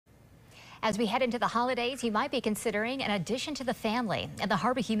As we head into the holidays, you might be considering an addition to the family. And the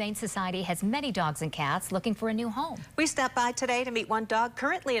Harbor Humane Society has many dogs and cats looking for a new home. We stopped by today to meet one dog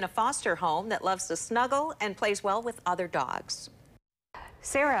currently in a foster home that loves to snuggle and plays well with other dogs.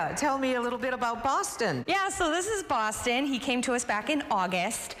 Sarah, tell me a little bit about Boston. Yeah, so this is Boston. He came to us back in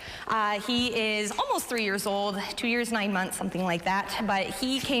August. He is almost 3 years old, 2 years, 9 months, something like that. But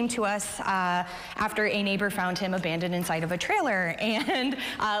he came to us after a neighbor found him abandoned inside of a trailer. And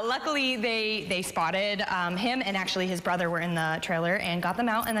luckily they spotted him, and actually his brother were in the trailer and got them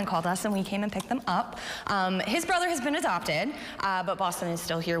out and then called us, and we came and picked them up. His brother has been adopted, but Boston is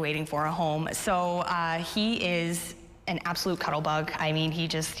still here waiting for a home. So he is an absolute cuddle bug. I mean,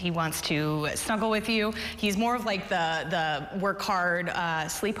 he wants to snuggle with you. He's more of like the work hard,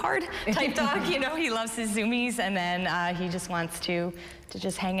 sleep hard type dog. You know, he loves his zoomies, and then he just wants to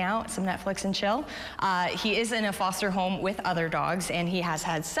just hang out, some Netflix and chill. He is in a foster home with other dogs, and he has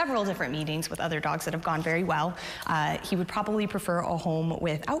had several different meetings with other dogs that have gone very well. He would probably prefer a home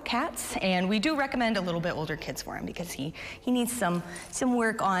without cats, and we do recommend a little bit older kids for him because he needs some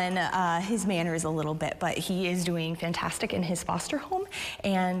work on his manners a little bit, but he is doing fantastic in his foster home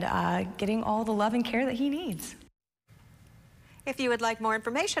and getting all the love and care that he needs. If you would like more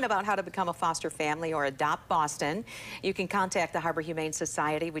information about how to become a foster family or adopt Boston, you can contact the Harbor Humane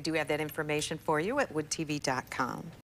Society. We do have that information for you at woodtv.com.